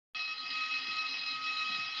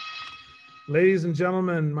Ladies and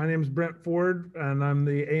gentlemen, my name is Brent Ford, and I'm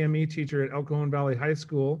the AME teacher at El Cajon Valley High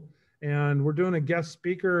School. And we're doing a guest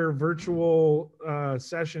speaker virtual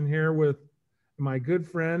session here with my good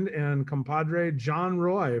friend and compadre, John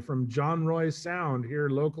Roy from John Roy Sound here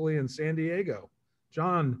locally in San Diego.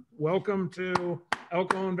 John, welcome to El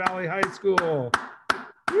Cajon Valley High School.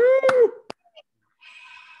 Woo!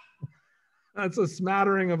 That's a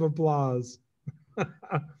smattering of applause. Quite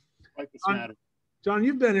the smattering. John,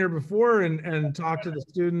 you've been here before and talked to the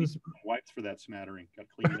students. Wipes for that smattering. Got to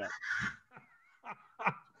clean it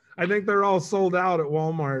up. I think they're all sold out at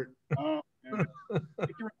Walmart. Oh, yeah.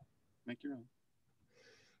 Make your own.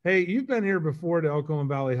 Hey, you've been here before to El Cajon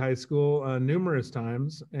Valley High School numerous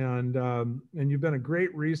times, and you've been a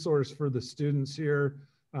great resource for the students here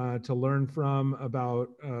to learn from about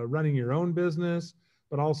running your own business,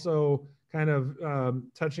 but also kind of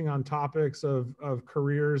touching on topics of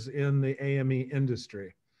careers in the AME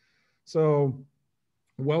industry. So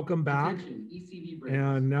welcome back.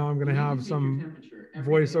 And now I'm going to have some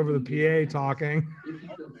voice over the PA talking.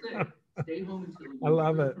 I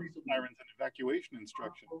love it. Sirens and evacuation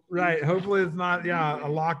instruction. Right. Hopefully it's not, a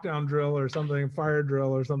lockdown drill or something, fire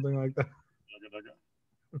drill or something like that.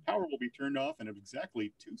 Power will be turned off in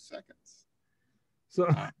exactly 2 seconds. So,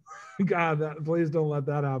 God, please don't let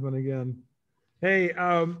that happen again. Hey,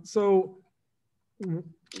 so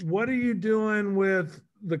what are you doing with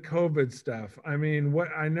the COVID stuff? I mean,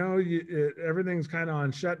 I know everything's kind of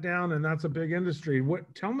on shutdown, and that's a big industry.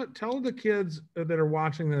 Tell the kids that are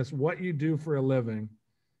watching this what you do for a living,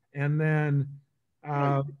 and then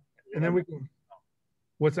we can.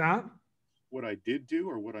 What's that? What I did do,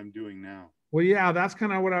 or what I'm doing now? Well, yeah, that's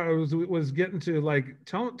kind of what I was getting to. Like,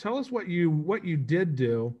 tell us what you did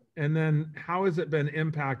do, and then how has it been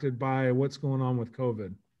impacted by what's going on with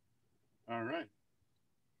COVID? All right.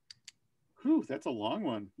 Whew, that's a long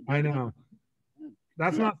one. I know.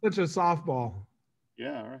 That's not such a softball.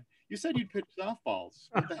 Yeah, all right. You said you'd pitch softballs.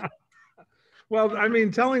 What the heck? Well, I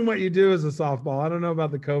mean, telling what you do is a softball. I don't know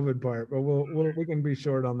about the COVID part, but we can be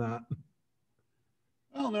short on that.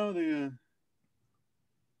 Well, no,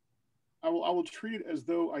 I will treat it as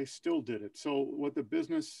though I still did it. So what the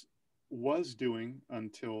business was doing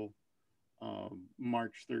until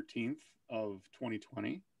March 13th of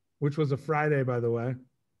 2020. Which was a Friday, by the way.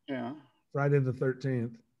 Yeah. Friday the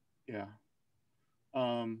 13th. Yeah.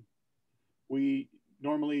 We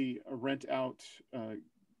normally rent out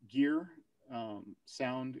gear,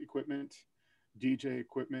 sound equipment, DJ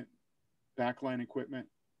equipment, backline equipment,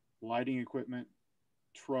 lighting equipment,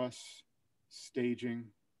 truss, staging,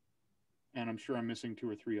 and I'm sure I'm missing 2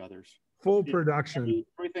 or 3 others. Full production.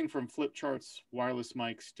 Everything from flip charts, wireless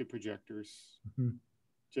mics, to projectors,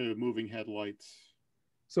 to moving headlights.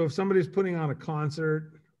 So if somebody's putting on a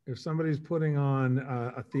concert, if somebody's putting on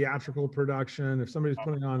a theatrical production, if somebody's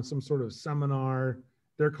putting on some sort of seminar,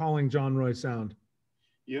 they're calling John Roy Sound.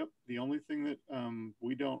 Yep. The only thing that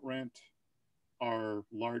we don't rent are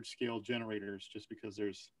large-scale generators, just because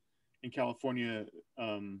in California,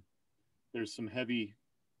 there's some heavy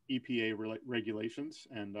EPA regulations,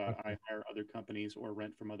 and I hire other companies or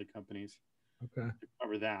rent from other companies to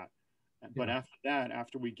cover that. But after that,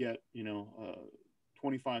 after we get, a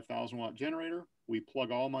 25,000 watt generator, we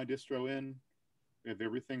plug all my distro in. We have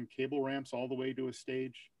everything, cable ramps all the way to a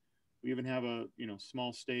stage. We even have a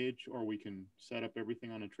small stage, or we can set up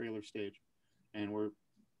everything on a trailer stage, and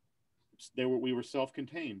we were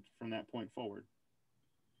self-contained from that point forward.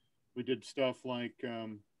 We did stuff like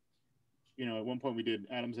at one point we did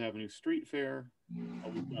Adams Avenue Street Fair.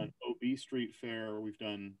 We've done OB Street Fair. We've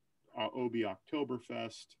done OB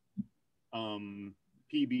Oktoberfest,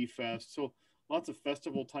 PB Fest. So lots of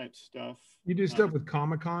festival type stuff. You do stuff with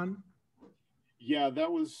Comic-Con? Yeah,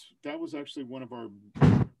 that was actually one of our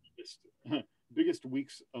biggest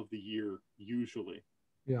weeks of the year, usually.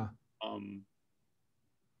 Yeah.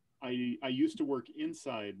 I used to work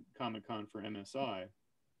inside Comic-Con for MSI,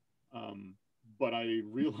 but I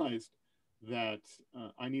realized that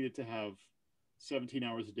I needed to have 17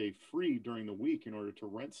 hours a day free during the week in order to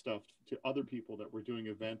rent stuff to other people that were doing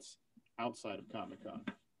events outside of Comic-Con.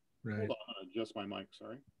 Right. Hold on, I'm gonna adjust my mic,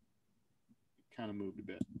 sorry. It kind of moved a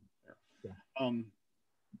bit there. Yeah.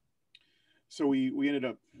 So we ended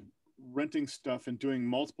up renting stuff and doing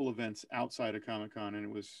multiple events outside of Comic-Con, and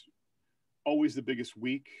it was always the biggest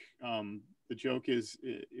week. The joke is,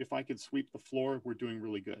 if I could sweep the floor, we're doing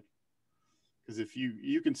really good. Because if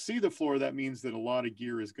you can see the floor, that means that a lot of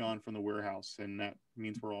gear is gone from the warehouse, and that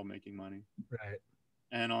means we're all making money. Right.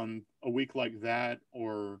 And on a week like that,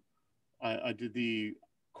 or I did the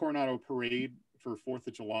Coronado Parade for 4th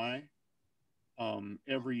of July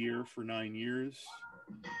every year for 9 years.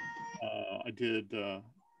 I did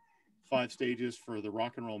 5 stages for the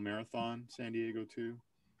Rock and Roll Marathon, San Diego too.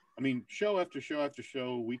 I mean, show after show after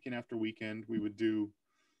show, weekend after weekend, we would do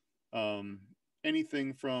um,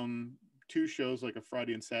 anything from 2 shows like a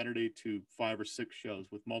Friday and Saturday to 5 or 6 shows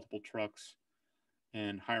with multiple trucks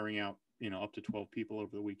and hiring out, up to 12 people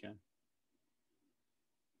over the weekend.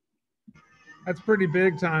 That's pretty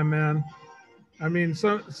big time, man. I mean,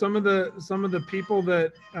 some of the people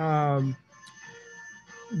that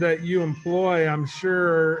that you employ, I'm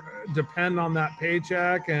sure, depend on that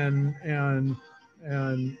paycheck, and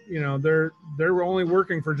they're only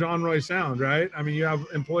working for John Roy Sound, right? I mean, you have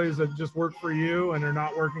employees that just work for you and they're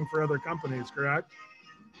not working for other companies, correct?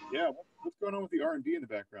 Yeah, what's going on with the R&D in the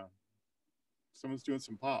background? Someone's doing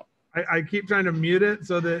some pop. I keep trying to mute it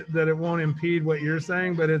so that it won't impede what you're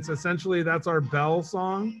saying, but it's essentially, that's our bell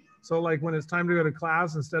song. So like when it's time to go to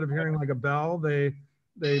class, instead of hearing like a bell, they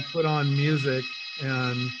put on music,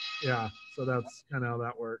 and yeah, so that's kind of how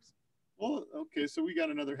that works. Well, okay, so we got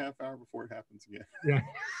another half hour before it happens again. Yeah.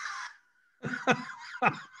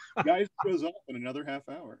 Guys goes off in another half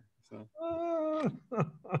hour. So.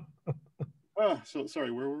 So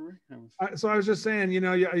sorry, where were we? So I was just saying,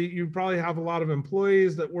 you probably have a lot of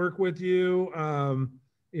employees that work with you.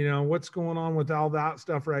 What's going on with all that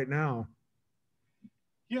stuff right now?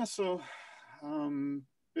 Yeah, so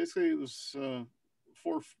basically it was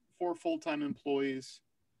four full-time employees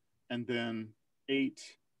and then 8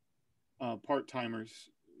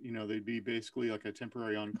 part-timers. They'd be basically like a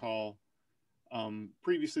temporary on-call.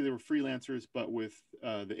 Previously they were freelancers, but with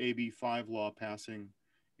the AB 5 law passing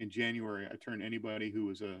in January, I turned anybody who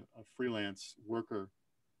was a freelance worker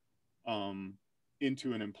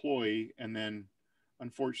into an employee, and then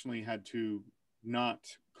unfortunately had to not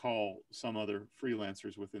call some other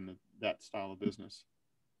freelancers within that style of business.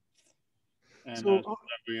 And so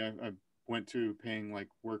that way I went to paying like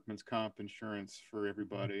workman's comp insurance for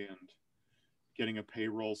everybody and getting a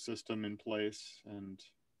payroll system in place, and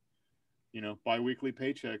biweekly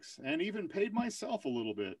paychecks, and even paid myself a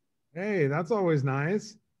little bit. Hey, that's always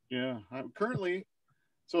nice. Yeah, currently,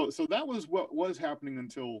 so that was what was happening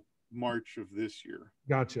until March of this year.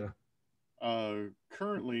 Gotcha.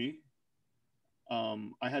 Currently,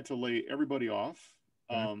 I had to lay everybody off.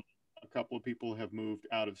 Okay. A couple of people have moved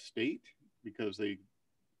out of state because they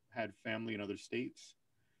had family in other states,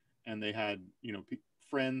 and they had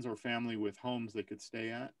friends or family with homes they could stay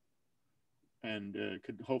at, and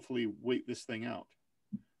could hopefully wait this thing out.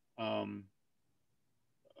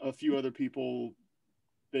 A few other people,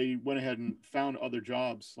 they went ahead and found other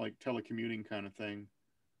jobs like telecommuting kind of thing,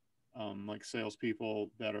 like salespeople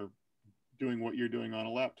that are doing what you're doing on a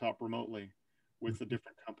laptop remotely with a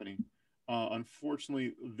different company.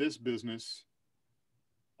 Unfortunately, this business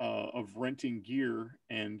of renting gear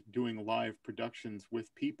and doing live productions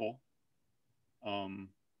with people, it's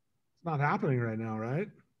not happening right now, right?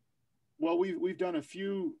 Well, we've done a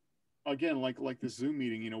few, again, like this Zoom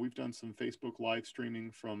meeting. We've done some Facebook live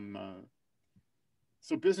streaming from.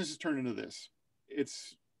 So business has turned into this. It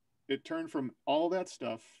turned from all that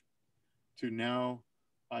stuff to now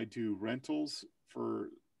I do rentals for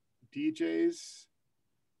DJs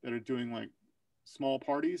that are doing like small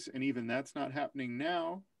parties, and even that's not happening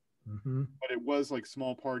now. Mm-hmm. But it was like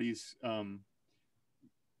small parties.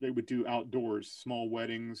 They would do outdoors, small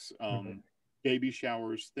weddings, baby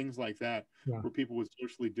showers, things like that, where people would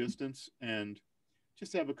socially distance and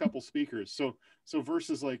just have a couple speakers. So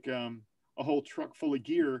versus like a whole truck full of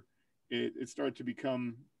gear, it started to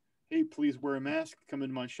become, hey, please wear a mask. Come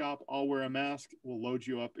into my shop. I'll wear a mask. We'll load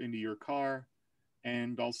you up into your car,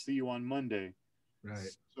 and I'll see you on Monday. Right.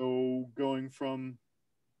 So going from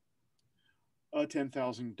a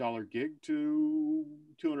 $10,000 gig to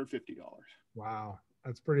 $250. Wow,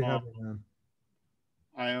 that's pretty heavy, man.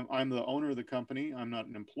 I'm the owner of the company. I'm not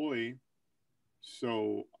an employee,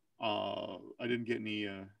 so I didn't get any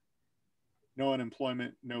no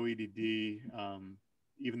unemployment, no EDD.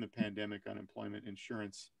 Even the pandemic unemployment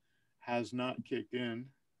insurance has not kicked in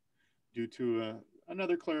due to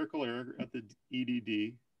another clerical error at the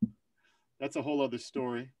EDD. That's a whole other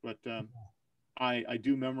story, but I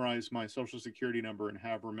do memorize my social security number and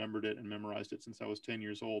have remembered it and memorized it since I was 10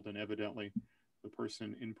 years old, and evidently the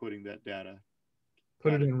person inputting that data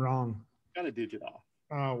put it in wrong. Got a digit off.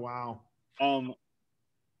 Oh, wow.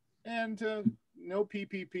 And no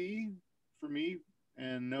PPP for me,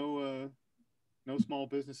 and no small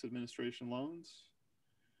business administration loans.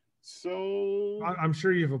 So I'm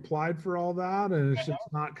sure you've applied for all that, and it's just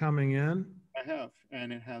not coming in. I have,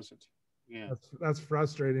 and it hasn't. Yeah, that's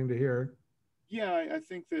frustrating to hear. Yeah, I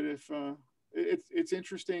think that if it's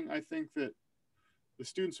interesting. I think that the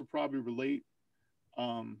students will probably relate.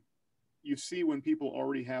 you see when people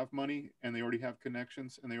already have money and they already have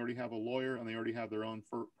connections and they already have a lawyer and they already have their own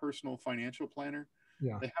personal financial planner.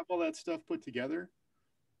 Yeah. They have all that stuff put together.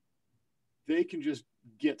 They can just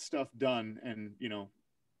get stuff done. And, you know,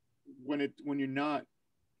 when you're not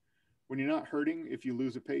hurting, if you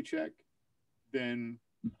lose a paycheck, then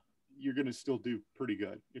you're going to still do pretty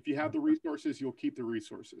good. If you have the resources, you'll keep the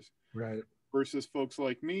resources. Right. Versus folks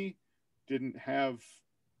like me didn't have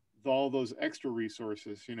all those extra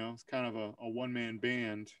resources. You know, it's kind of a one-man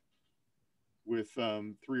band with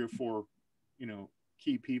 3 or 4, you know,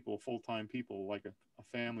 key people, full-time people, like a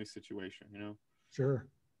family situation, you know. Sure.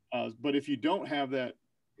 But if you don't have that,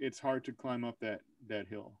 it's hard to climb up that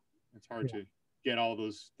hill. It's hard to get all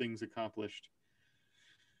those things accomplished.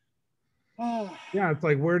 Yeah, it's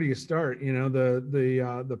like, where do you start? You know,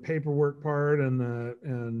 the paperwork part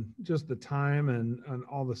and just the time and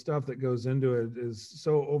all the stuff that goes into it is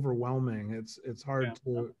so overwhelming. It's hard to.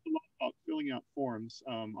 A lot about filling out forms.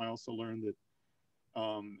 I also learned that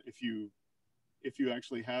if you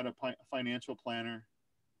actually had a financial planner,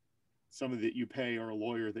 somebody that you pay, or a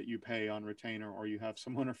lawyer that you pay on retainer, or you have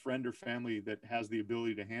someone, a friend or family that has the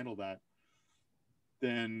ability to handle that,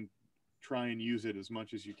 then try and use it as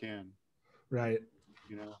much as you can. Right.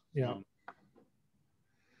 You know. Yeah.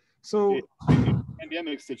 So in a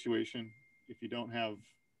pandemic situation, if you don't have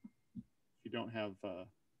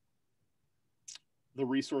the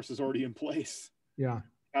resources already in place, yeah,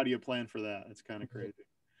 how do you plan for that? It's kind of crazy.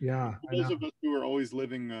 Yeah. For those of us who are always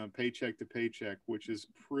living paycheck to paycheck, which is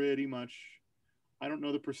pretty much, I don't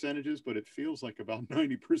know the percentages, but it feels like about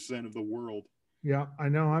 90% of the world. Yeah, I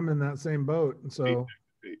know. I'm in that same boat. So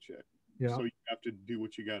paycheck. Yeah. So you have to do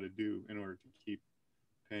what you got to do in order to keep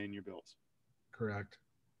paying your bills. Correct.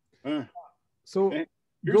 So here's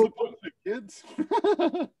the fun thing, kids.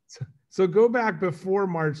 So go back before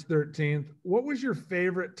March 13th. What was your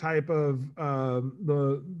favorite type of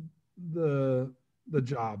the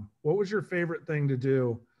job? What was your favorite thing to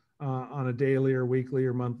do on a daily or weekly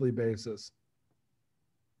or monthly basis?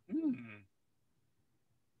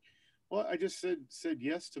 Well, I just said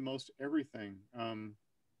yes to most everything.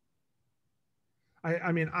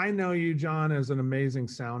 I mean, I know you, John, as an amazing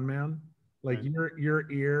sound man. Like right.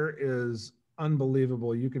 your ear is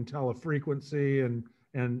unbelievable. You can tell a frequency and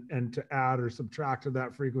to add or subtract to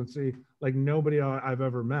that frequency like nobody I've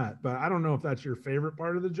ever met. But I don't know if that's your favorite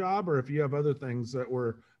part of the job or if you have other things that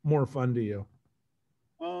were more fun to you.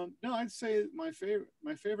 No, I'd say my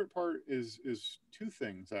favorite part is 2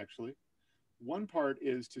 things actually. One part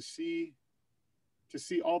is to see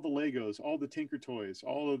all the Legos, all the Tinker Toys,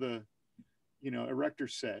 all of the, you know, erector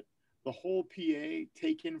set, the whole PA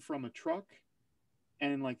taken from a truck,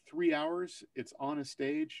 and in like 3 hours, it's on a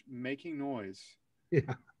stage making noise.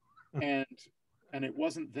 Yeah. and it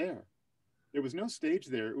wasn't there. There was no stage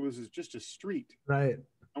there. It was just a street. Right.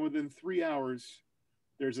 And within 3 hours,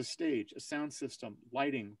 there's a stage, a sound system,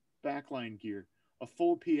 lighting, backline gear, a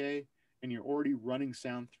full PA, and you're already running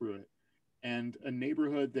sound through it. And a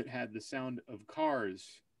neighborhood that had the sound of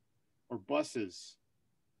cars or buses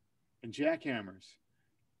and jackhammers.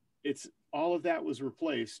 It's all of that was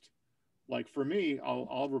replaced. Like for me,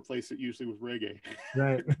 I'll replace it usually with reggae.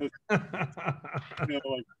 Right. You know,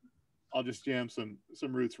 like I'll just jam some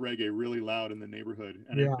roots reggae really loud in the neighborhood,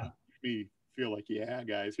 and it makes me feel like, yeah,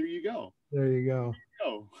 guys, here you go. There you go.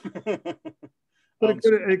 Here you go. But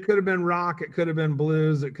it could have been rock, it could have been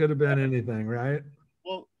blues, it could have been anything, right?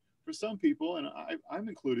 Well, for some people, and I'm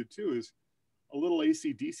included too, is a little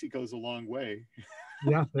AC/DC goes a long way.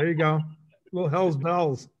 Yeah, there you go. Little Hell's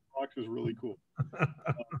Bells. Rock is really cool.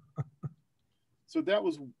 So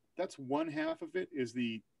that's one half of it, is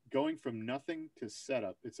the going from nothing to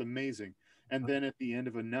setup. It's amazing. And then at the end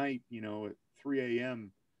of a night, you know, at 3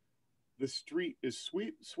 a.m., the street is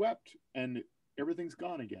swept and everything's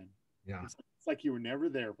gone again. Yeah. It's like you were never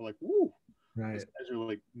there. We're like, woo. Right. These guys are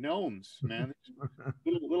like gnomes, man.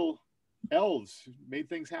 little elves made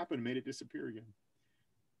things happen, made it disappear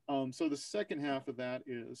again. So the second half of that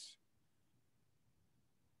is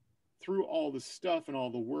through all the stuff and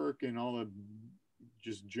all the work and all the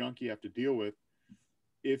just junk you have to deal with,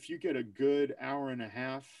 if you get a good hour and a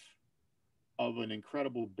half of an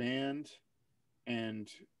incredible band and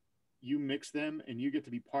you mix them and you get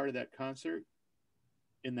to be part of that concert,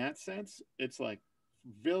 in that sense, it's like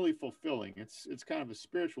really fulfilling. It's kind of a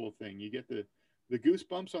spiritual thing. You get the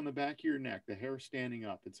goosebumps on the back of your neck, the hair standing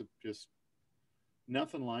up. It's just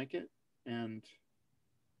nothing like it. And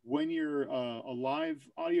when you're a live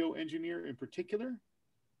audio engineer in particular,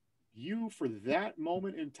 you, for that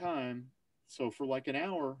moment in time, so for like an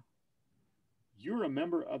hour, you're a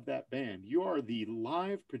member of that band. You are the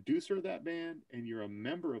live producer of that band, and you're a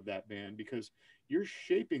member of that band because you're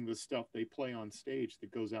shaping the stuff they play on stage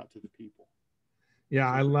that goes out to the people. Yeah,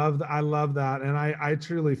 So I love that, and I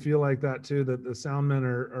truly feel like that too. That the sound men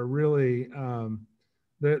are really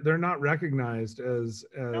they're not recognized as.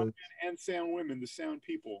 sound men and sound women, the sound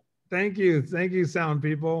people. Thank you, sound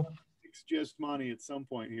people. It's just money at some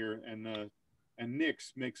point here, and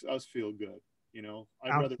Nick's makes us feel good. You know,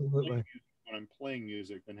 I'd rather play Absolutely. music when I'm playing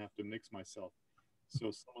music than have to mix myself.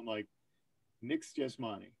 So someone like Nick's just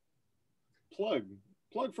money. Plug,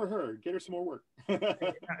 plug for her. Get her some more work.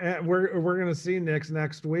 And we're gonna see Nick's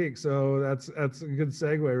next week, so that's a good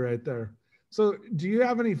segue right there. So, do you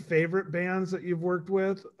have any favorite bands that you've worked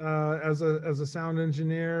with as a sound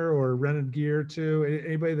engineer or rented gear to?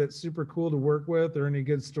 Anybody that's super cool to work with, or any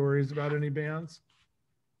good stories about any bands?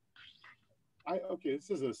 Okay, this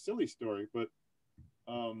is a silly story, but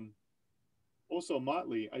um, also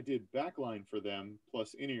Motley, I did backline for them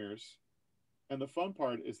plus in ears. And the fun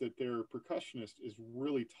part is that their percussionist is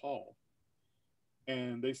really tall.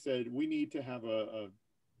 And they said, we need to have a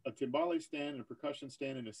timbale stand and a percussion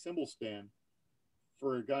stand and a cymbal stand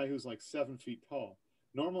for a guy who's like 7 feet tall.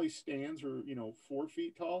 Normally stands are, 4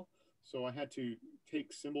 feet tall. So I had to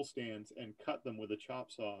take cymbal stands and cut them with a chop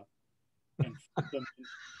saw and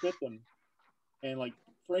fit them and like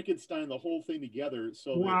Frankenstein the whole thing together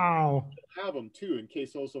so that Wow. I have them too in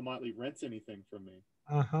case also Motley rents anything from me.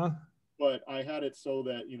 Uh-huh. But I had it so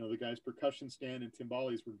that the guy's percussion stand and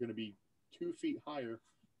timbales were going to be 2 feet higher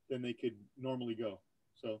than they could normally go.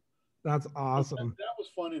 So That's awesome. that was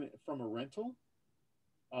fun from a rental.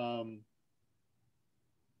 Um,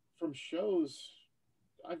 from shows,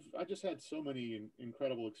 I just had so many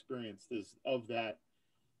incredible experiences of that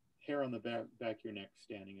hair on the back of your neck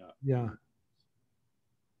standing up. Yeah.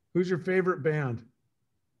 Who's your favorite band?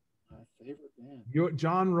 My favorite band. You,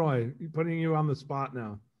 John Roy, putting you on the spot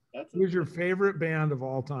now. Who's your favorite band of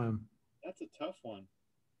all time? That's a tough one.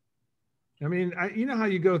 I mean, you know how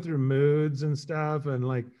you go through moods and stuff, and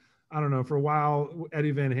like, I don't know, for a while,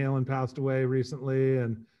 Eddie Van Halen passed away recently,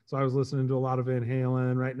 and so I was listening to a lot of Van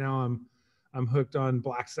Halen. Right now, I'm hooked on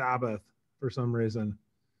Black Sabbath for some reason,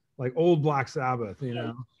 like old Black Sabbath, you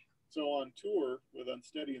know. So on tour with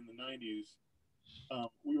Unsteady in the '90s,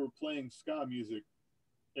 we were playing ska music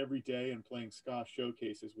every day and playing ska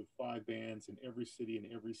showcases with 5 bands in every city and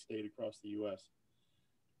every state across the U.S.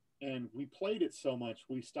 And we played it so much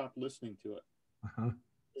we stopped listening to it. Uh-huh.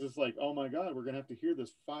 It's like, oh my God, we're gonna have to hear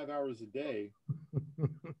this 5 hours a day.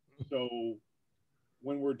 So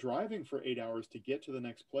when we're driving for 8 hours to get to the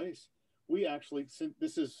next place, we actually, since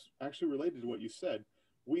this is actually related to what you said,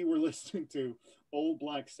 we were listening to old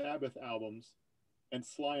Black Sabbath albums and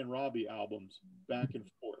Sly and Robbie albums back and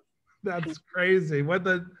forth. That's crazy.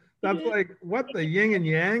 That's like what the yin and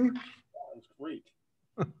yang? That's great.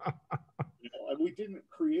 We didn't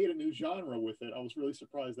create a new genre with it. I was really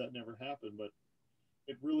surprised that never happened, but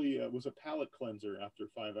it really was a palate cleanser after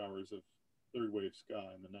 5 hours of third wave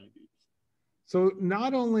ska in the '90s. So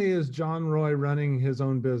not only is John Roy running his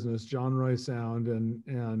own business, John Roy Sound,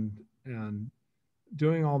 and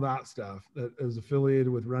doing all that stuff that is affiliated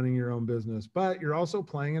with running your own business, but you're also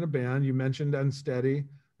playing in a band. You mentioned Unsteady.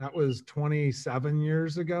 That was 27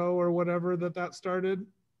 years ago or whatever that started.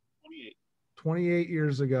 28. 28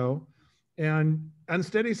 years ago. And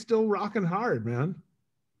Unsteady's still rocking hard, man.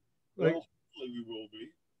 Like, well, hopefully we will be.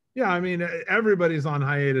 Yeah, I mean, everybody's on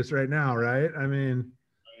hiatus right now, right? I mean,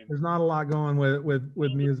 there's not a lot going with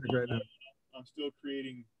music right now. I'm still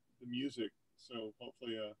creating the music, so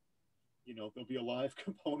hopefully, there'll be a live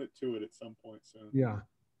component to it at some point soon. Yeah.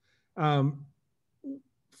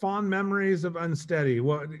 Fond memories of Unsteady.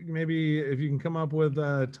 What, maybe if you can come up with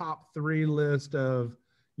a top 3 list of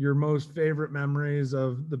your most favorite memories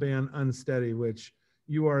of the band Unsteady, which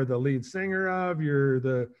you are the lead singer of, you're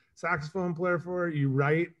the saxophone player for it, you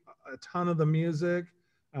write a ton of the music,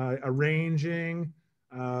 arranging,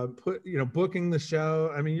 booking the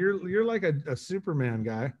show. I mean, you're like a Superman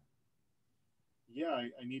guy. Yeah,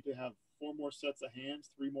 I need to have 4 more sets of hands,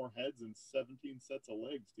 3 more heads, and 17 sets of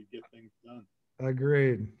legs to get things done.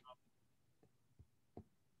 Agreed.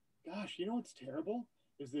 Gosh, you know what's terrible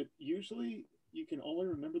is that usually you can only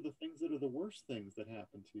remember the things that are the worst things that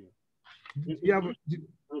happen to you. It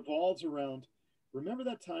revolves around. Remember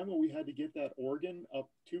that time when we had to get that organ up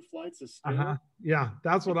 2 flights of stairs? Uh-huh. Yeah,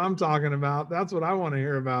 that's what I'm talking about. That's what I want to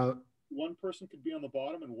hear about. One person could be on the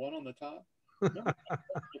bottom and one on the top. Remember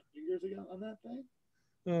fingers again on that thing?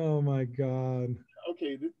 Oh my God.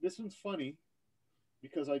 Okay, this one's funny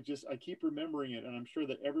because I keep remembering it, and I'm sure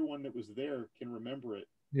that everyone that was there can remember it.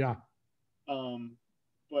 Yeah.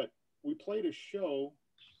 But we played a show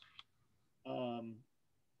um,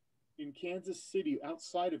 in Kansas City,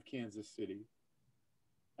 outside of Kansas City,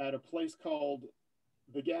 at a place called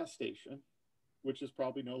the Gas Station, which is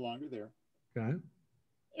probably no longer there. Okay.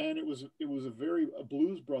 And it was a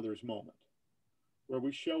Blues Brothers moment where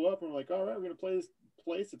we show up and we're like, all right, we're gonna play this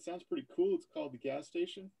place. It sounds pretty cool. It's called the Gas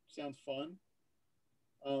Station. Sounds fun.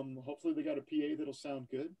 Hopefully they got a PA that'll sound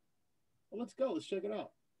good. Well, let's go. Let's check it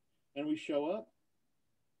out. And we show up,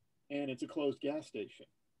 and it's a closed gas station.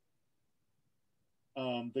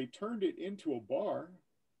 They turned it into a bar,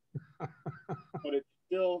 but it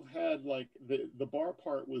still had like the bar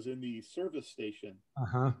part was in the service station,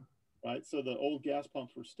 Uh-huh. right? So the old gas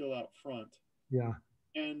pumps were still out front, Yeah.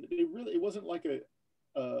 and it wasn't like a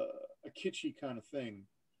kitschy kind of thing,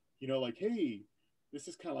 like, hey, this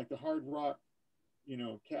is kind of like the Hard Rock,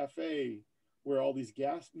 cafe where all these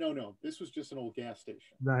gas. No, this was just an old gas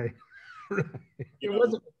station. Right. Right. You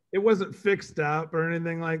It know? wasn't fixed up or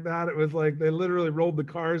anything like that. It was like they literally rolled the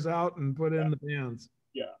cars out and put in the bands.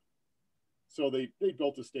 Yeah. So they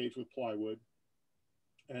built a stage with plywood,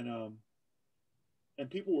 and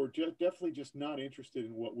people were definitely just not interested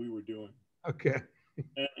in what we were doing, Okay.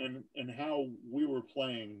 and how we were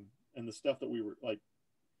playing and the stuff that we were like.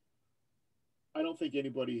 I don't think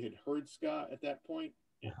anybody had heard ska at that point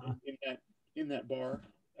Uh-huh. in that bar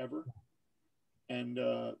ever. And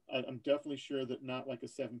I'm definitely sure that not like a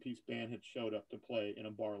 7-piece band had showed up to play in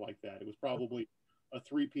a bar like that. It was probably a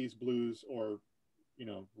 3-piece blues or,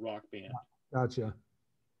 rock band. Gotcha.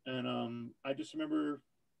 And I just remember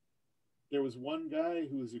there was one guy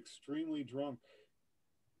who was extremely drunk,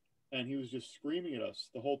 and he was just screaming at us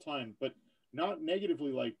the whole time, but not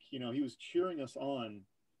negatively. Like, he was cheering us on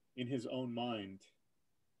in his own mind.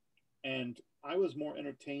 And I was more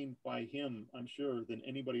entertained by him, I'm sure, than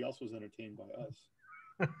anybody else was entertained by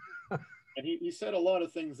us. And he said a lot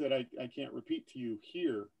of things that I can't repeat to you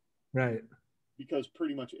here. Right. Because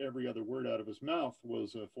pretty much every other word out of his mouth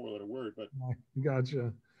was a 4-letter word. But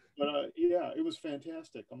Gotcha. Yeah, it was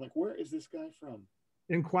fantastic. I'm like, where is this guy from?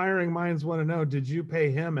 Inquiring minds want to know, did you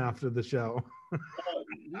pay him after the show?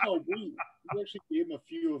 No, we actually gave him a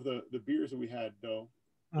few of the beers that we had, though.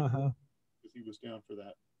 Uh-huh. Because he was down for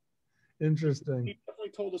that. Interesting. He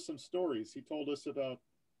definitely told us some stories. He told us about,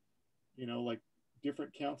 like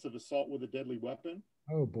different counts of assault with a deadly weapon.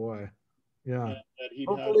 Oh boy. Yeah.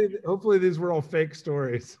 That hopefully these were all fake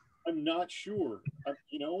stories. I'm not sure.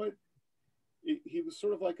 You know what? He was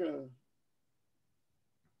sort of like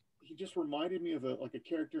he just reminded me of a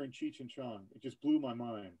character in Cheech and Chong. It just blew my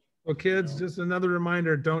mind. Well, kids, just another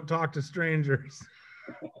reminder, don't talk to strangers.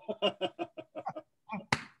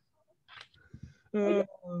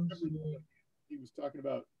 He was talking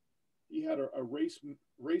about he had a race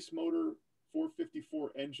motor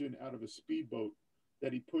 454 engine out of a speedboat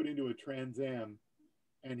that he put into a Trans Am,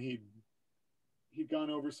 and he'd gone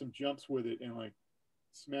over some jumps with it and like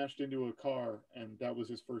smashed into a car, and that was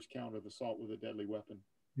his first count of assault with a deadly weapon.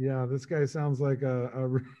 Yeah, this guy sounds like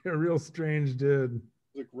a real strange dude.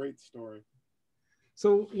 It's a great story.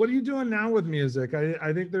 So what are you doing now with music?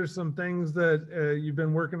 I think there's some things that you've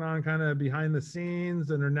been working on kind of behind the scenes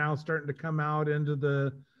and are now starting to come out into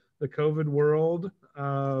the COVID world.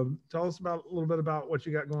 Tell us a little bit about what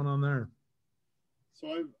you got going on there.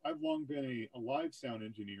 So I've long been a live sound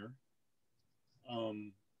engineer.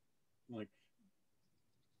 Like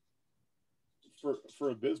for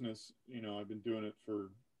a business, I've been doing it for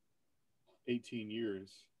 18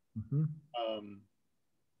 years. Mm-hmm.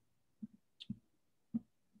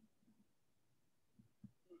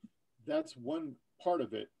 That's one part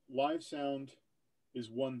of it. Live sound is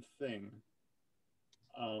one thing,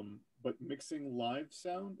 but mixing live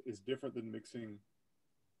sound is different than mixing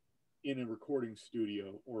in a recording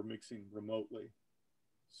studio or mixing remotely.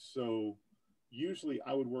 So usually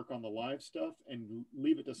I would work on the live stuff and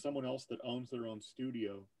leave it to someone else that owns their own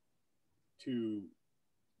studio to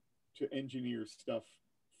engineer stuff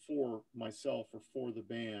for myself or for the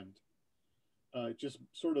band. It just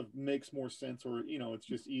sort of makes more sense, or it's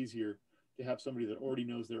just easier to have somebody that already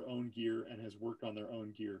knows their own gear and has worked on their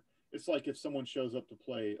own gear. It's like if someone shows up to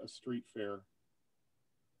play a street fair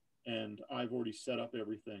and I've already set up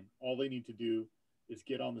everything. All they need to do is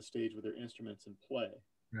get on the stage with their instruments and play.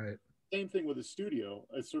 Right. Same thing with a studio.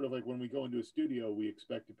 It's sort of like when we go into a studio, we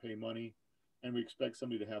expect to pay money and we expect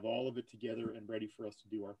somebody to have all of it together and ready for us to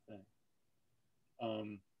do our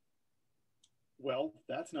thing. Well,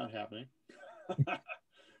 that's not happening.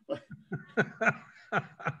 But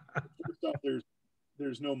first off,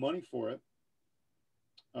 there's no money for it.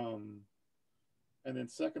 And then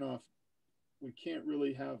second off, we can't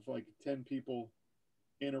really have like 10 people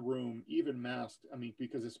in a room, even masked. I mean,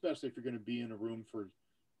 because especially if you're going to be in a room for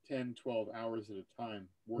 10, 12 hours at a time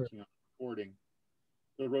Sure. working on recording,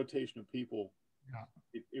 the rotation of people, Yeah.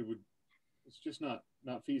 it would, it's just not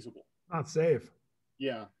feasible. Not safe.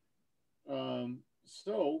 Yeah.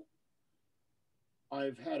 So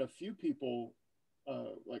I've had a few people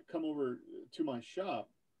like come over to my shop,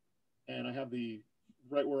 and I have the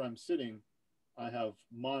right where I'm sitting. I have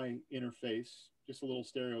my interface, just a little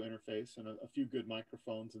stereo interface, and a few good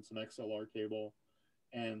microphones and some XLR cable,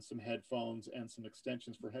 and some headphones and some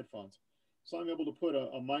extensions for headphones. So I'm able to put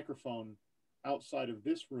a microphone outside of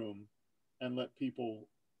this room and let people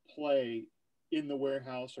play in the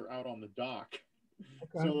warehouse or out on the dock.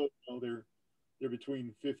 So Okay. they're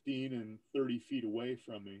between 15 and 30 feet away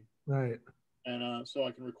from me, Right. and so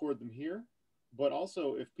I can record them here. But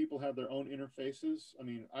also, if people have their own interfaces, I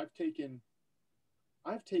mean, I've taken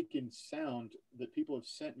sound that people have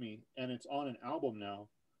sent me, and it's on an album now.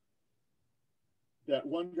 That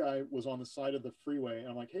one guy was on the side of the freeway, and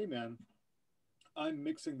I'm like, "Hey, man, I'm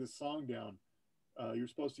mixing this song down. You're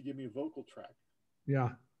supposed to give me a vocal track,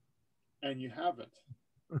 Yeah. and you haven't.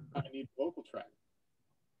 I need a vocal track."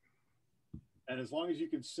 And as long as you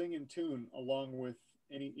can sing in tune along with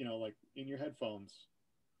any, like in your headphones,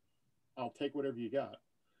 I'll take whatever you got.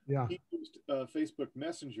 Yeah. He used Facebook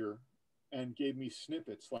Messenger and gave me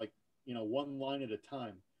snippets, like, one line at a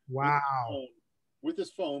time, with his Wow. phone, with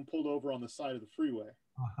his phone pulled over on the side of the freeway.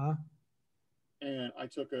 Uh-huh. And I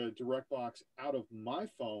took a direct box out of my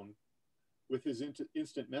phone with his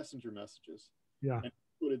instant messenger messages Yeah. and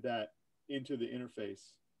put that into the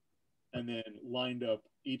interface, and then lined up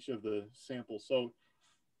each of the samples. So,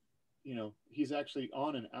 he's actually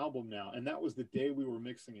on an album now. And that was the day we were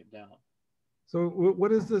mixing it down. So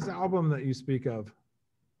what is this album that you speak of?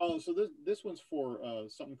 Oh, so this one's for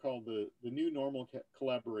something called the New Normal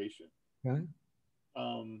Collaboration. Okay.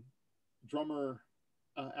 Um, Drummer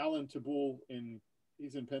Alan Tabul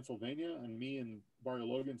he's in Pennsylvania, and me and Barrio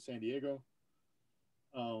Logan, San Diego.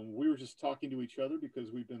 We were just talking to each other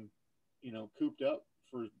because we've been, cooped up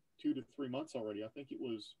for 2 to 3 months already. I think it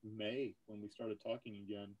was May when we started talking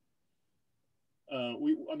again.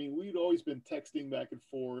 We'd always been texting back and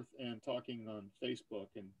forth and talking on Facebook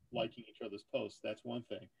and liking each other's posts. That's one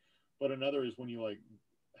thing, but another is when you like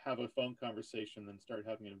have a phone conversation, then start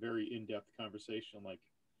having a very in-depth conversation. Like,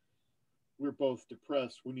 we're both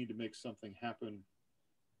depressed. We need to make something happen.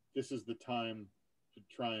 This is the time to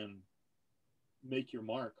try and make your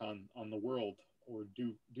mark on the world, or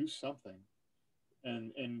do something.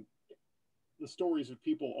 And the stories of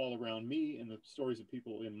people all around me and the stories of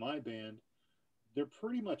people in my band, they're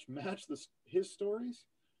pretty much match his stories,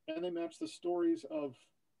 and they match the stories of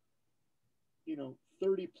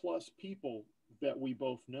 30 plus people that we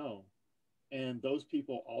both know. And those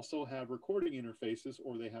people also have recording interfaces,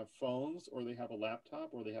 or they have phones, or they have a laptop,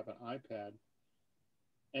 or they have an iPad.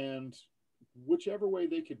 And whichever way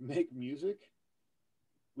they could make music,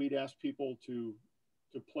 we'd ask people to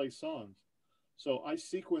play songs. So I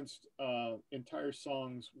sequenced entire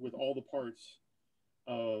songs with all the parts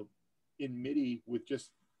uh, in MIDI, with just,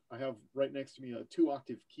 I have right next to me a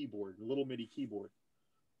 2-octave keyboard, a little MIDI keyboard.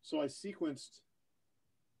 So I sequenced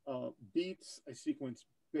beats, I sequenced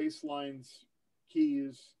bass lines,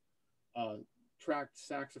 keys, uh, tracked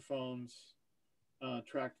saxophones,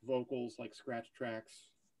 tracked vocals like scratch tracks.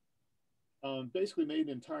 Basically made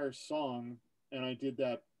an entire song, and I did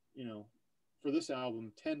that, for this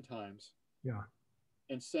album 10 times, Yeah.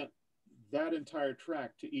 and sent that entire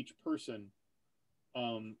track to each person.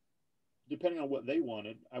 Um, Depending on what they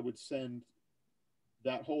wanted, I would send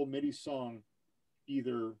that whole MIDI song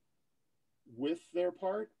either with their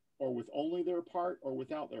part, or with only their part, or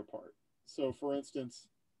without their part. So, for instance,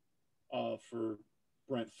 for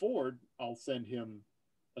Brent Ford, I'll send him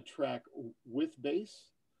a track with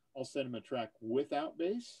bass. I'll send him a track without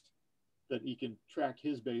bass that he can track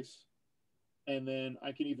his bass. And then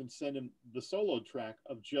I can even send him the solo track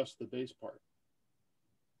of just the bass part.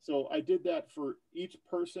 So I did that for each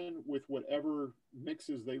person with whatever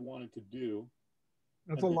mixes they wanted to do.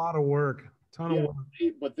 That's a And then, lot of work. Ton of yeah,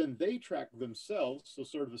 work. but then they track themselves. So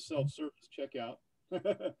sort of a self-service checkout.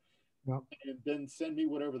 Yep. And then send me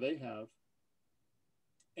whatever they have.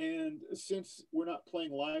 And since we're not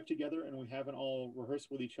playing live together, and we haven't all rehearsed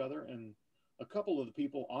with each other, and a couple of the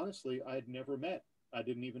people, honestly, I had never met. I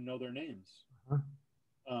didn't even know their names,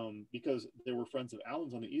 Uh-huh. because they were friends of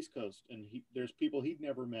Alan's on the East Coast, and there's people he'd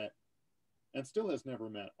never met and still has never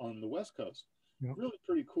met on the West Coast. Yep. Really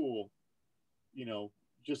pretty cool,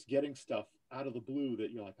 just getting stuff out of the blue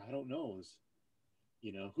that you're like, I don't know,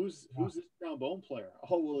 who's Yeah. this trombone player?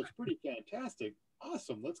 Oh, well, it's pretty fantastic.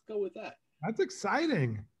 Awesome. Let's go with that. That's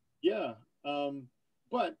exciting. Yeah.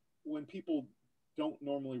 But when people don't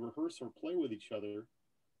normally rehearse or play with each other,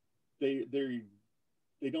 they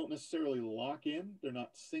they don't necessarily lock in. They're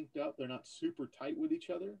not synced up. They're not super tight with each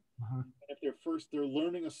other. Uh-huh. And if they're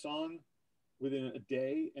learning a song within a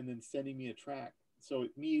day and then sending me a track. So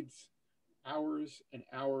it needs hours and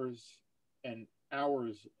hours and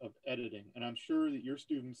hours of editing. And I'm sure that your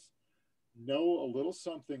students know a little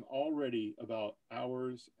something already about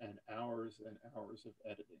hours and hours and hours of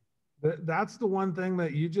editing. That's the one thing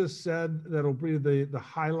that you just said that'll be the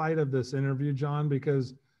highlight of this interview, John,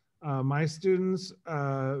 because my students,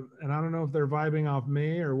 and I don't know if they're vibing off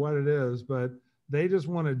me or what it is, but they just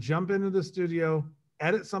want to jump into the studio,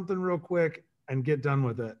 edit something real quick, and get done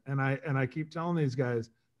with it. And I keep telling these guys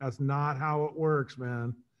that's not how it works,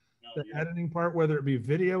 man. No, The you have editing part, whether it be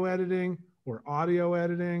video editing or audio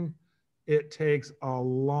editing, it takes a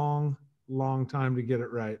long, long time to get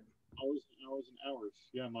it right. hours and hours and hours.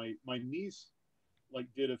 Yeah, my niece like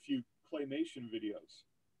did a few claymation videos.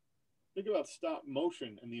 Think about stop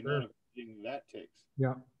motion and the amount Sure. of editing that takes.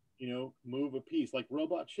 Yeah. Move a piece like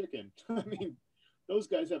Robot Chicken. I mean, those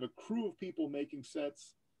guys have a crew of people making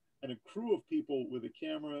sets and a crew of people with a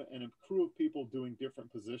camera and a crew of people doing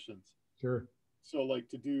different positions. Sure. So like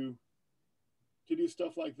to do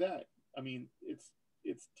stuff like that, I mean,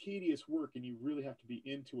 it's tedious work and you really have to be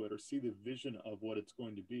into it or see the vision of what it's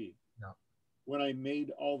going to be. Yeah. When I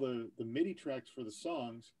made all the MIDI tracks for the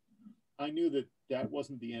songs, I knew that that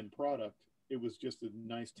wasn't the end product. It was just a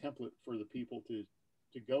nice template for the people to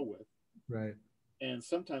go with. Right. And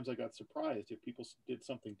sometimes I got surprised if people did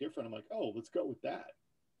something different. I'm like, oh, let's go with that.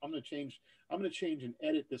 I'm gonna change. I'm gonna change and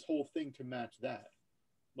edit this whole thing to match that.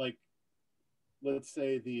 Like, let's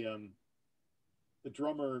say the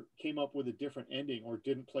drummer came up with a different ending or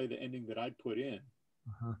didn't play the ending that I'd put in.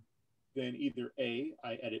 Uh-huh. Then either A,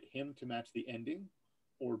 I edit him to match the ending,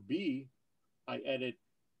 or B, I edit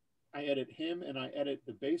I edit him and I edit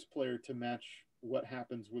the bass player to match what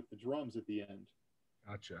happens with the drums at the end.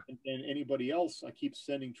 Gotcha. And anybody else, I keep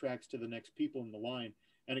sending tracks to the next people in the line,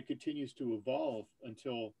 and it continues to evolve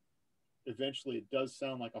until eventually it does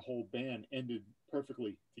sound like a whole band ended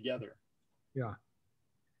perfectly together. Yeah.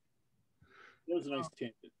 That was a nice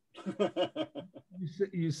tangent.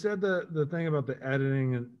 You said the thing about the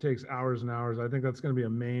editing and takes hours and hours. I think that's going to be a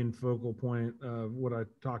main focal point of what I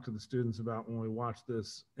talk to the students about when we watch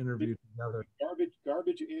this interview together.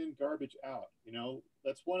 Garbage in, garbage out.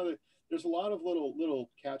 That's one of the. There's a lot of little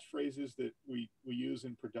catchphrases that we use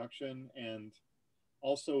in production and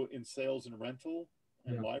also in sales and rental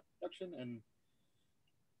and Yeah. live production. And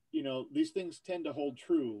these things tend to hold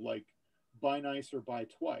true, like buy nice or buy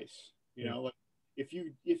twice. Yeah. Like if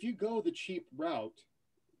you go the cheap route,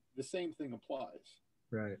 the same thing applies.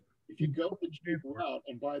 Right. If you go the cheap route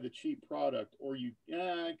and buy the cheap product, or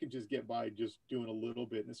I can just get by just doing a little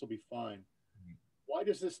bit and this will be fine. Why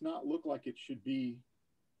does this not look like it should be,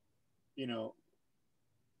 you know,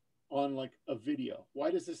 on like a video?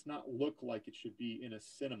 Why does this not look like it should be in a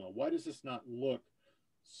cinema? Why does this not look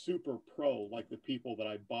super pro like the people that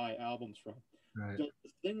I buy albums from? Right. Does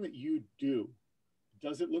the thing that you do,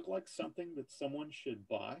 does it look like something that someone should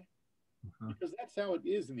buy? Uh-huh. Because that's how it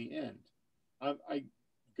is in the end. I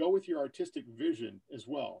go with your artistic vision as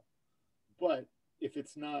well. But if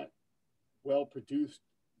it's not well produced,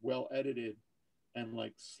 well edited, and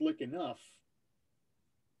like slick enough,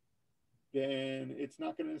 then it's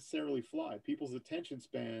not going to necessarily fly. People's attention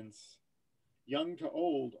spans, young to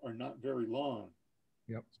old, are not very long.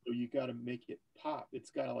 Yep. So you got to make it pop. It's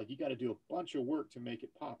got to you got to do a bunch of work to make it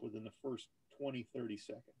pop within the first 20, 30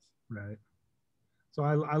 seconds. Right. So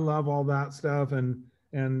I love all that stuff. And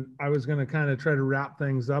I was going to kind of try to wrap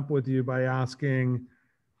things up with you by asking,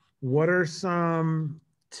 what are some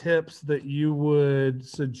tips that you would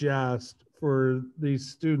suggest for these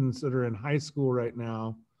students that are in high school right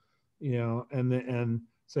now, and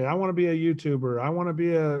say, I want to be a YouTuber, I want to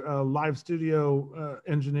be a live studio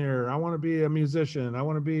engineer, I want to be a musician, I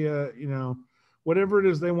want to be whatever it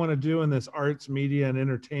is they want to do in this arts, media, and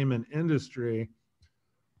entertainment industry.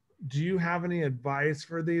 Do you have any advice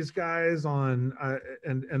for these guys on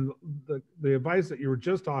and the advice that you were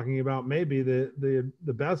just talking about may be the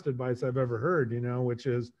best advice I've ever heard, which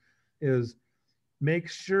is make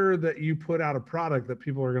sure that you put out a product that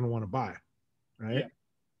people are going to want to buy, right?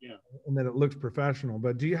 Yeah. And that it looks professional.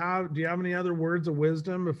 But do you have any other words of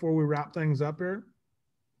wisdom before we wrap things up here?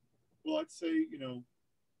 Well, I'd say,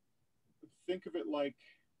 think of it like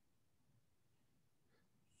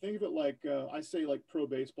I say, like pro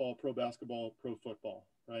baseball, pro basketball, pro football,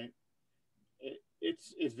 right?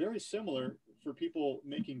 It's very similar for people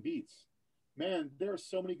making beats. man, there are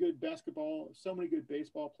so many good basketball, so many good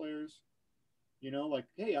baseball players. Like,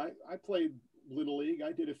 hey, I played Little League.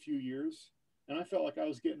 I did a few years and I felt like I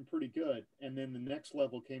was getting pretty good. And then the next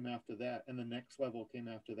level came after that. And the next level came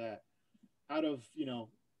after that. Out of,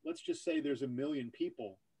 let's just say there's 1 million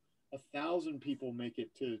people, 1,000 people make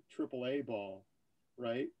it to AAA ball,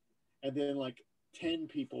 right? And then like 10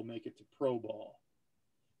 people make it to pro ball.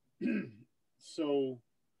 So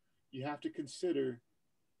you have to consider,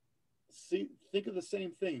 think of the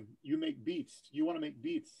same thing. You make beats. You want to make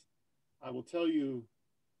beats. I will tell you,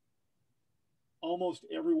 almost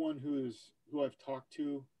everyone who I've talked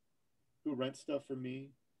to, who rents stuff from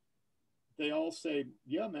me, they all say,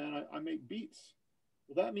 "Yeah, man, I make beats."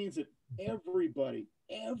 Well, that means that everybody's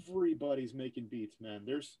making beats, man.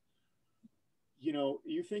 There's,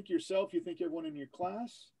 you think yourself, you think everyone in your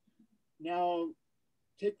class. Now,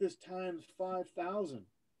 take this times 5,000.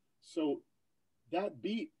 So that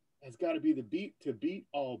beat has got to be the beat to beat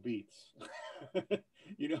all beats.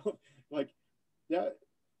 you know, like that.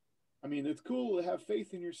 I mean, it's cool to have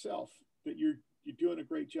faith in yourself that you're doing a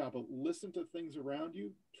great job, but listen to things around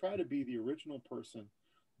you. Try to be the original person.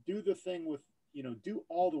 Do the thing with, do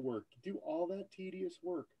all the work, do all that tedious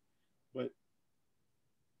work, but,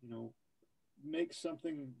 you know, make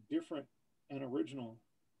something different and original.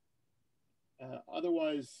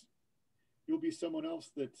 Otherwise, you'll be someone else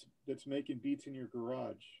that's making beats in your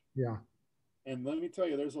garage. Yeah. And let me tell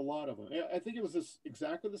you, there's a lot of them. I think it was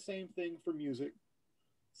exactly the same thing for music.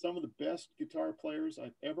 Some of the best guitar players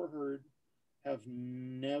I've ever heard have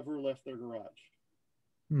never left their garage.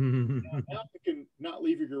 Now you can not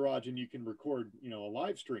leave your garage and you can record, a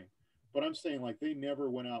live stream. But I'm saying, like, they never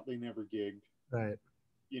went out, they never gigged. Right.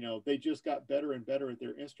 They just got better and better at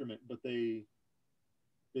their instrument, but they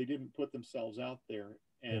didn't put themselves out there.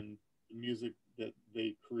 And the music that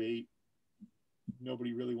they create,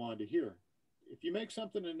 nobody really wanted to hear. If you make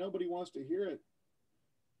something and nobody wants to hear it,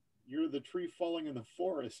 you're the tree falling in the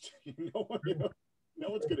forest. no one's going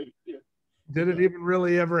to hear it. Did it even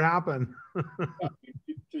really ever happen?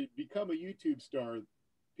 To become a YouTube star,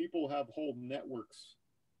 people have whole networks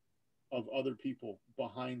of other people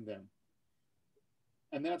behind them.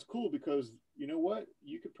 And that's cool because you know what?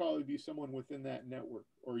 You could probably be someone within that network,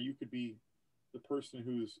 or you could be the person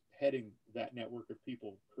who's heading that network of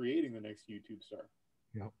people creating the next YouTube star.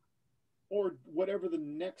 Yeah. Or whatever the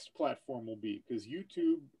next platform will be, because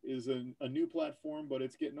YouTube is a new platform, but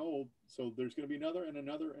it's getting old. So there's going to be another and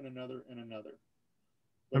another and another and another.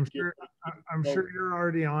 I'm sure you're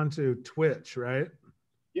already on to Twitch, right?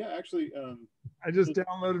 Yeah, actually, I just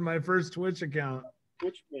downloaded my first Twitch account.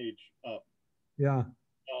 Twitch page up. Yeah.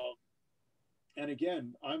 And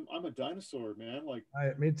again, I'm a dinosaur, man. Like,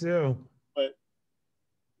 me too. But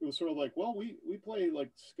it was sort of like, well, we play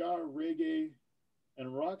like ska, reggae, and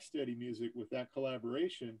rocksteady music with that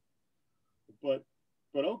collaboration. But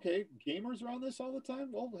okay, gamers are on this all the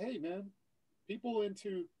time. Well, hey, man, people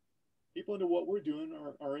into what we're doing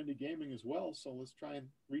are into gaming as well. So let's try and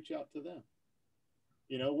reach out to them.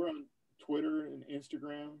 We're on Twitter and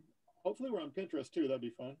Instagram. Hopefully, we're on Pinterest too. That'd be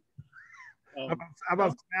fun. How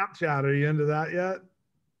about Snapchat? Are you into that yet?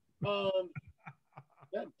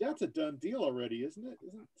 That's a done deal already, isn't it?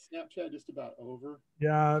 Isn't Snapchat just about over?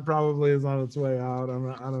 Yeah, it probably is on its way out. I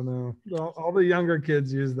don't know. All the younger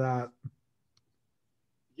kids use that.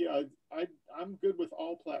 Yeah, I'm good with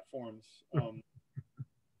all platforms.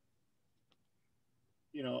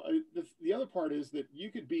 The other part is that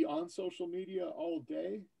you could be on social media all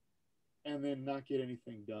day and then not get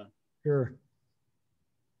anything done. Sure.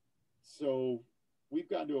 So we've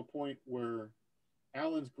gotten to a point where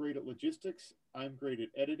Alan's great at logistics. I'm great at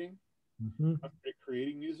editing. Mm-hmm. I'm great at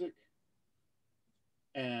creating music.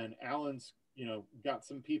 And Alan's, got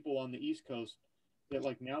some people on the East Coast that,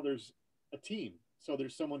 like, now there's a team. So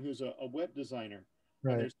there's someone who's a web designer.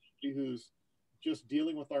 Right. And there's somebody who's just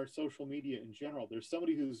dealing with our social media in general. There's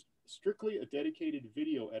somebody who's strictly a dedicated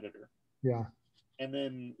video editor. Yeah. And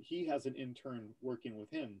then he has an intern working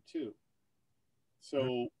with him too.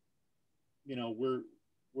 So,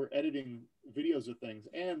 we're editing videos of things.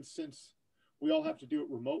 And since we all have to do it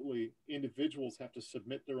remotely, individuals have to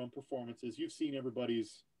submit their own performances. You've seen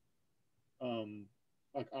everybody's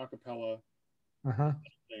like acapella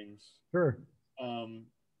things. Sure.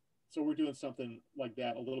 So we're doing something like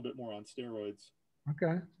that, a little bit more on steroids.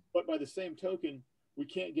 Okay. But by the same token, we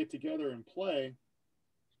can't get together and play.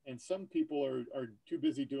 And some people are too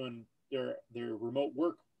busy doing their remote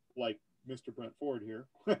work, like Mr. Brent Ford here.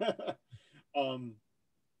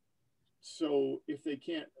 So if they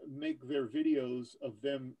can't make their videos of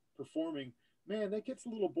them performing, man, that gets a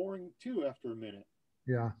little boring too after a minute.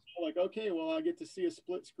 Yeah. Like, okay, well, I get to see a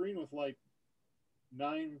split screen with like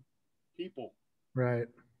 9 people. Right.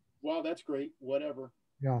 Wow, that's great. Whatever.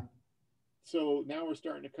 Yeah. So now we're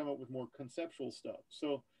starting to come up with more conceptual stuff.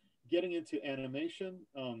 So getting into animation,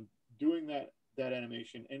 doing that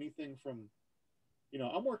animation, anything from,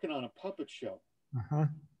 I'm working on a puppet show. Uh-huh.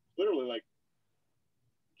 Literally, like,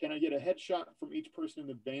 can I get a headshot from each person in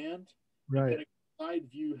the band? And Right. can I side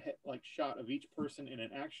view like shot of each person in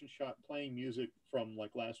an action shot playing music from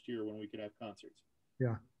like last year when we could have concerts?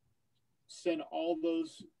 Yeah. Send all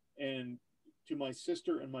those and to my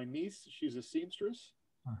sister and my niece. She's a seamstress,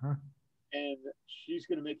 Uh-huh. and she's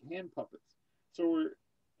going to make hand puppets. So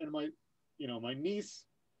and my niece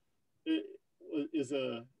is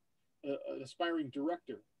an aspiring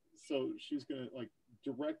director, so she's going to like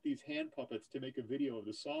direct these hand puppets to make a video of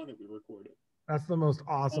the song that we recorded. That's the most Um,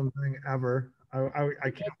 awesome thing ever. I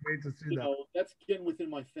can't wait to see that. That's getting within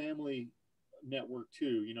my family network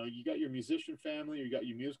too. You got your musician family, you got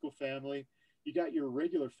your musical family, you got your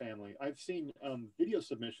regular family. I've seen video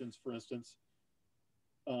submissions, for instance,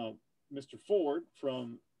 Mr. Ford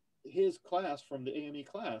from his class, from the AME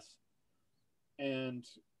class, and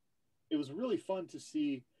it was really fun to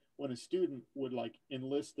see when a student would like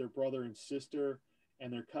enlist their brother and sister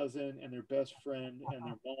and their cousin and their best friend and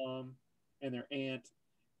their mom and their aunt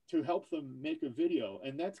to help them make a video.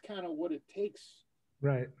 And that's kind of what it takes,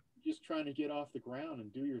 Right. just trying to get off the ground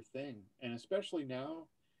and do your thing. And especially now,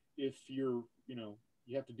 if you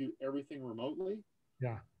have to do everything remotely.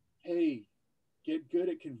 Yeah. Hey, get good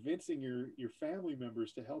at convincing your family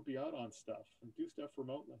members to help you out on stuff and do stuff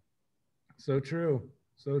remotely. So true.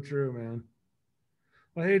 So true, man.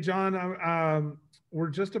 Well, hey, John, we're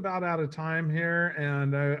just about out of time here,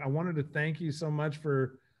 and I wanted to thank you so much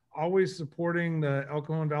for always supporting the El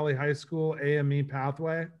Cajon Valley High School AME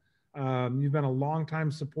pathway. You've been a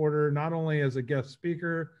longtime supporter, not only as a guest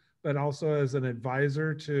speaker, but also as an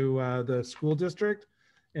advisor to the school district.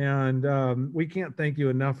 And we can't thank you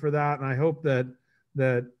enough for that. And I hope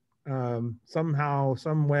that somehow,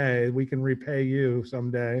 some way, we can repay you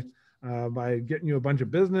someday by getting you a bunch of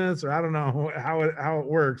business, or I don't know how it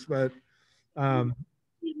works, but Everybody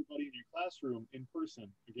in your classroom in person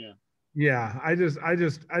again. yeah, I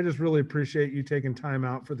just really appreciate you taking time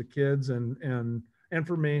out for the kids and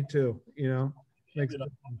for me too. Makes it.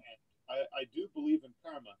 I do believe in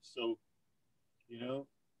karma, so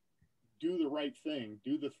do the right thing.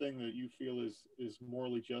 Do the thing that you feel is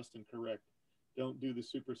morally just and correct. Don't do the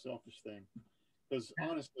super selfish thing, because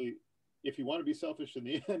honestly, if you want to be selfish in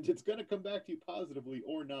the end, it's going to come back to you positively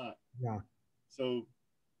or not. Yeah. So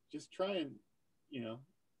just try and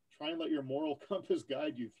let your moral compass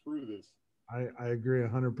guide you through this. I agree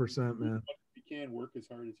 100%, man. If you can, work as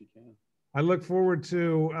hard as you can. I look forward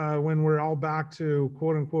to when we're all back to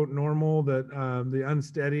quote unquote normal, that the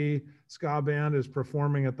Unsteady Ska Band is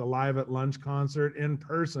performing at the Live at Lunch concert in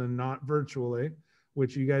person, not virtually,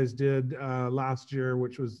 which you guys did last year,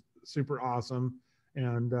 which was super awesome.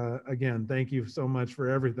 And again, thank you so much for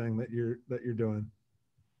everything that you're doing.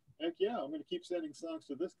 Heck yeah, I'm going to keep sending songs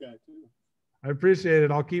to this guy too. I appreciate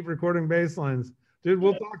it. I'll keep recording bass lines. Dude,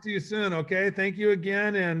 we'll talk to you soon, okay? Thank you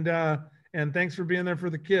again, and thanks for being there for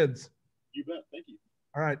the kids. You bet. Thank you.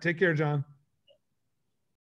 All right, take care, John.